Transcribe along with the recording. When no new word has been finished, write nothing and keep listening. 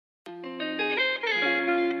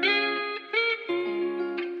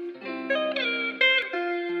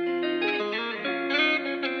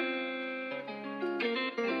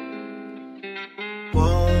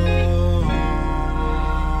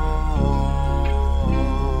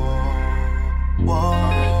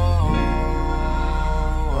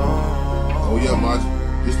yeah,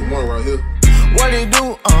 Montage. This the one right here. What it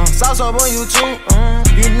do? Sauce up on you too.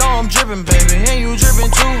 You know I'm drippin', baby, and you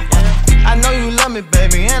drippin' too. I know you love me,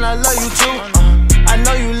 baby, and I love you too. I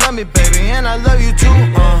know you love me, baby, and I love you too.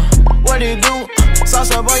 What it do?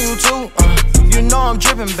 Sauce up on you too. You know I'm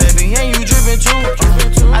drippin', baby, and you drippin'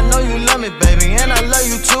 too. I know you love me, baby, and I love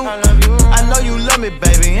you too. I know you love me,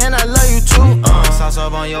 baby, and I love you too. Sauce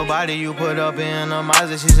up on your body, you put up in a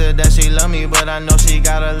Mazda. She said that she love me, but I know she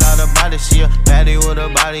got a lot of body. She a baddie with a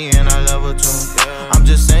body, and I love her too. I'm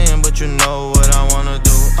just saying, but you know what I wanna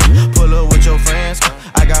do. Pull up with your friends,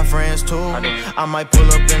 I got friends too. I might pull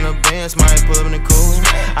up in the Benz, might pull up in the coupe.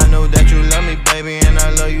 I know that you love me, baby, and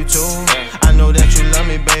I love you too. I know that you love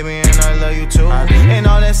me, baby, and I love you too. And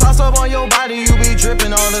all that sauce up on your body, you be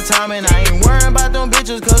drippin' all the time. And I ain't worryin' about them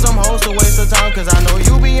bitches, cause I'm hoes to waste of time. Cause I know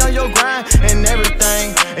you be on your grind and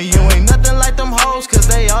everything. And you ain't nothing like them hoes, cause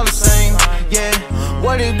they all the same. Yeah,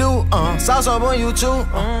 what it do? Sauce up on you too.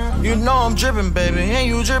 You know I'm drippin', baby, and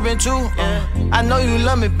you drippin' too. I know you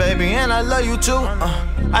love me, baby, and I love you too.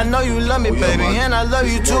 I know you love me, baby, and I love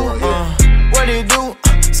you too. What it do?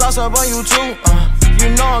 Sauce up on you too. You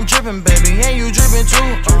know I'm drippin', baby, and you drippin'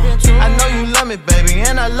 too. I know you love me, baby,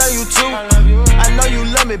 and I love you too. I know you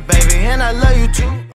love me, baby, and I love you too.